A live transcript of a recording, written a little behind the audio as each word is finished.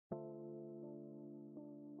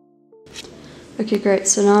Okay, great.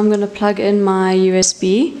 So now I'm going to plug in my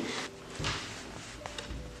USB.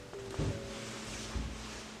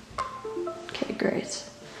 Okay, great.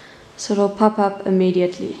 So it'll pop up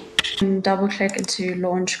immediately. And double click into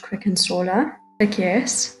Launch Quick Installer. Click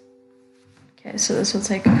yes. Okay, so this will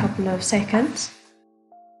take a couple of seconds.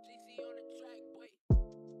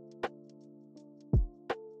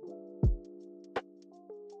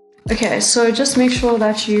 Okay, so just make sure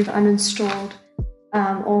that you've uninstalled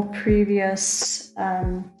all previous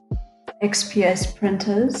XPS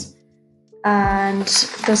printers, and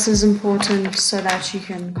this is important so that you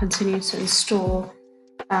can continue to install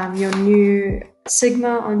your new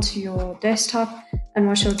Sigma onto your desktop. And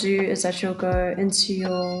what you'll do is that you'll go into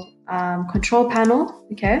your control panel,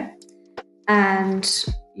 okay, and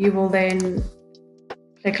you will then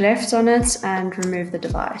click left on it and remove the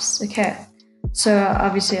device. Okay, so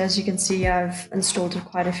obviously, as you can see, I've installed it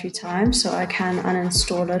quite a few times, so I can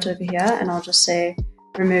uninstall it over here, and I'll just say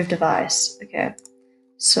remove device. Okay,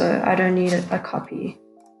 so I don't need a copy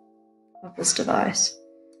of this device,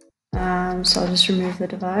 so I'll just remove the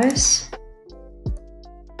device.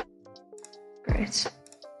 Great.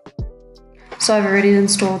 So I've already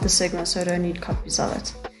installed the Sigma, so I don't need copies of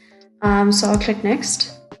it. So I'll click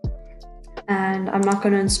next, and I'm not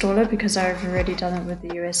going to install it because I've already done it with the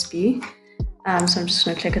USB. So I'm just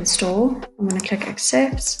going to click install. I'm going to click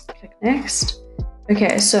accept, click next.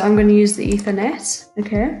 Okay, so I'm going to use the Ethernet.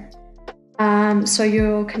 Okay, so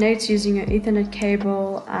you'll connect using your Ethernet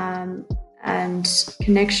cable and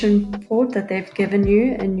connection port that they've given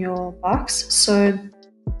you in your box. So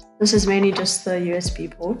this is mainly just the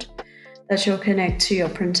USB port that you'll connect to your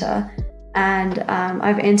printer. And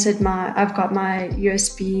I've got my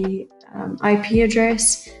USB IP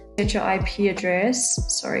address. Get your IP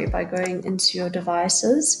address, by going into your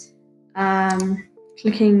devices,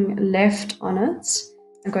 clicking left on it,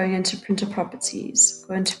 and going into printer properties.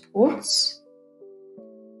 Go into ports.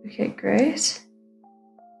 Okay, great.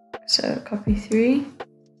 So copy 3.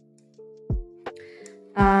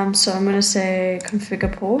 So I'm going to say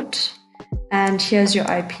configure port, and here's your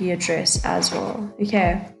IP address as well.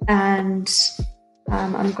 Okay, and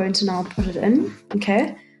I'm going to now put it in.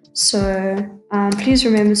 Okay, so please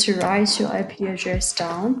remember to write your IP address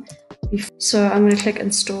down. So I'm going to click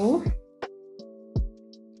install.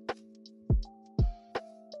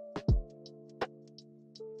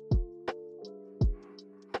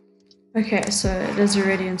 Okay, so it is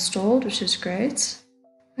already installed, which is great.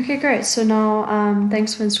 Okay, great. So now,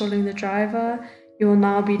 thanks for installing the driver. You will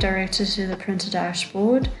now be directed to the printer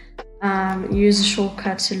dashboard. Use a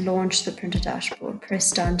shortcut to launch the printer dashboard.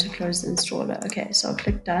 Press done to close the installer. Okay, so I'll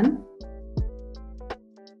click done.